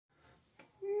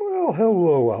Well,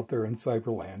 hello out there in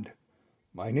Cyberland.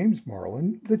 My name's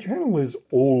Marlon. The channel is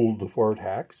Old Fart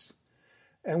Hacks.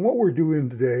 And what we're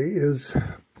doing today is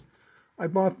I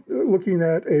bought, looking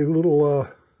at a little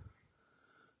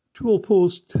tool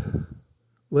post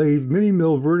lathe mini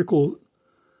mill vertical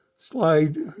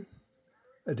slide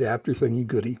adapter thingy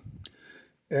goodie.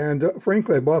 And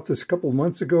frankly, I bought this a couple of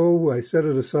months ago. I set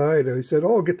it aside. I said,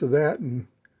 oh, I'll get to that, and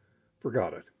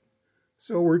forgot it.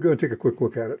 So we're going to take a quick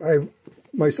look at it.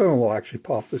 My son-in-law actually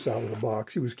popped this out of the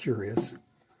box. He was curious.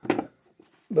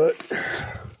 But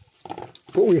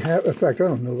what we have, in fact, I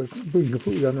don't know, it's being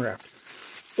completely unwrapped.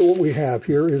 But what we have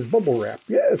here is bubble wrap.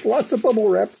 Yes, lots of bubble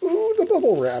wrap. Ooh, the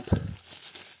bubble wrap.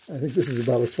 I think this is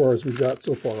about as far as we've got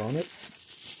so far on it.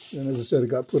 And as I said, it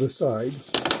got put aside.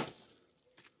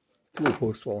 Tool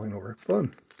post falling over.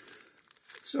 Fun.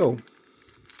 So,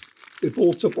 it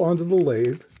bolts up onto the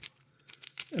lathe,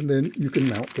 and then you can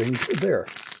mount things there.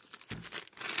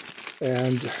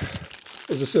 And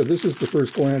as I said, this is the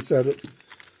first glance at it.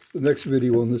 The next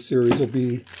video in this series will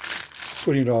be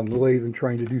putting it on the lathe and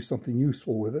trying to do something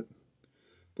useful with it.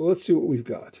 But let's see what we've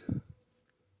got.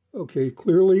 Okay,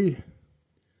 clearly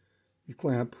you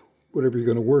clamp whatever you're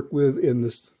going to work with in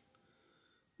this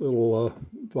little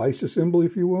vise assembly,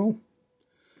 if you will,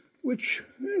 which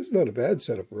is not a bad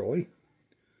setup, really.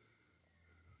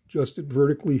 Adjust it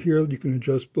vertically here. You can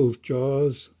adjust both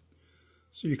jaws,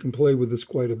 so you can play with this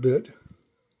quite a bit.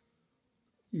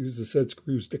 Use the set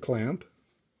screws to clamp.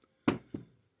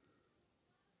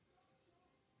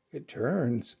 It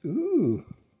turns. Ooh.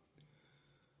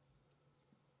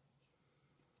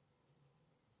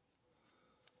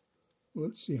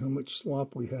 Let's see how much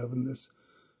slop we have in this.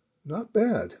 Not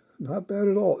bad. Not bad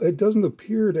at all. It doesn't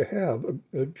appear to have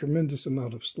a tremendous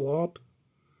amount of slop.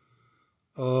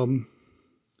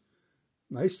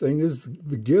 Nice thing is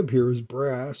the gib here is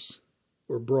brass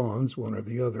or bronze, one or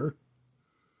the other.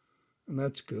 And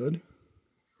that's good.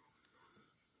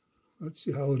 Let's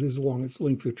see how it is along its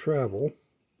length of travel.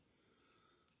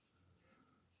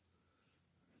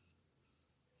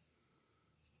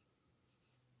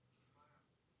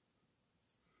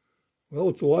 Well,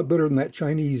 it's a lot better than that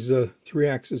Chinese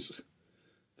 3-axis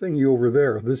thingy over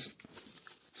there. This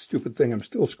stupid thing I'm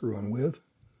still screwing with,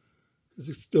 because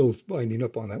it's still binding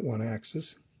up on that one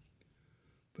axis.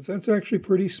 But that's actually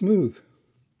pretty smooth.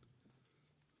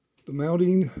 The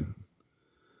mounting,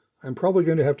 I'm probably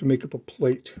going to have to make up a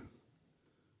plate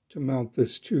to mount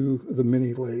this to the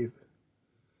mini lathe.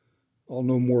 I'll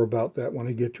know more about that when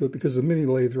I get to it, because the mini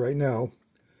lathe right now,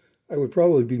 I would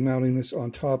probably be mounting this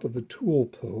on top of the tool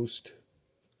post.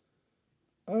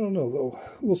 I don't know, though.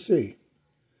 We'll see.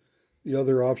 The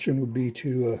other option would be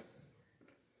to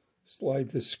slide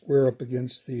this square up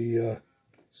against the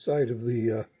side of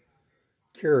the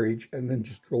carriage and then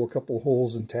just drill a couple of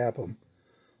holes and tap them.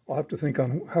 I'll have to think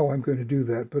on how I'm going to do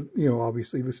that, but, you know,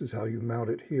 obviously this is how you mount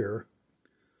it here.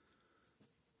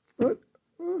 But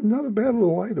not a bad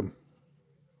little item.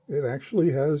 It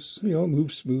actually has, you know,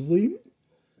 moves smoothly.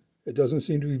 It doesn't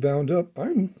seem to be bound up.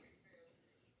 I'm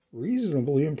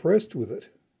reasonably impressed with it.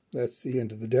 That's the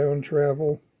end of the down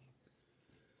travel.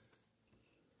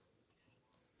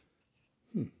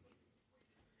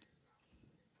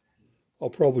 I'll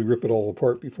probably rip it all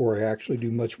apart before I actually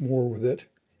do much more with it,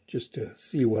 just to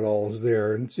see what all is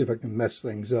there and see if I can mess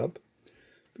things up.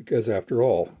 Because after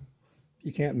all,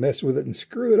 you can't mess with it and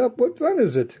screw it up. What fun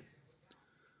is it?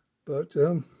 But,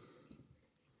 yeah.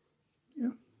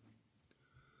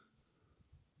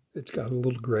 It's got a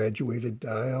little graduated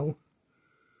dial.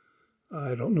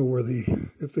 I don't know where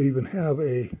if they even have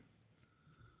a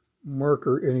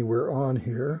marker anywhere on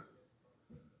here.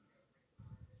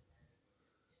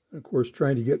 And of course,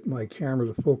 trying to get my camera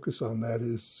to focus on that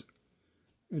is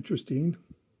interesting.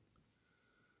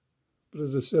 But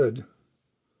as I said,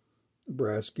 a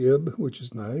brass gib, which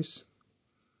is nice.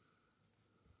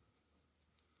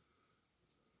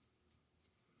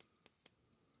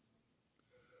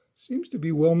 Seems to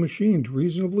be well machined,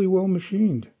 reasonably well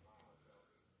machined.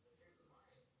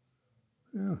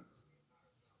 Yeah.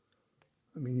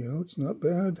 I mean, you know, it's not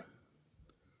bad.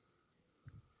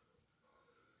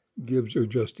 Gibs are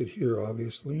adjusted here,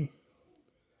 obviously.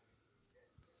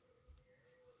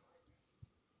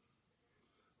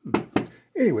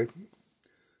 Anyway,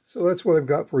 so that's what I've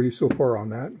got for you so far on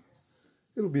that.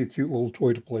 It'll be a cute little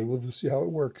toy to play with. We'll see how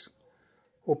it works.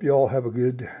 Hope you all have a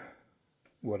good,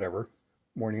 whatever,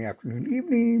 morning, afternoon,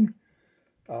 evening.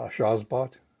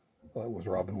 Shazbot. Well, that was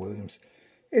Robin Williams.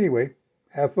 Anyway,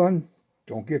 have fun.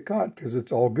 Don't get caught, because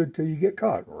it's all good till you get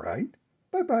caught, right?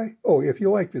 Bye-bye. Oh, if you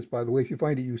like this, by the way, if you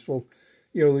find it useful,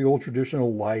 you know, the old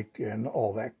traditional like and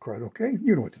all that crud, okay?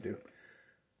 You know what to do.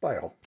 Bye, all.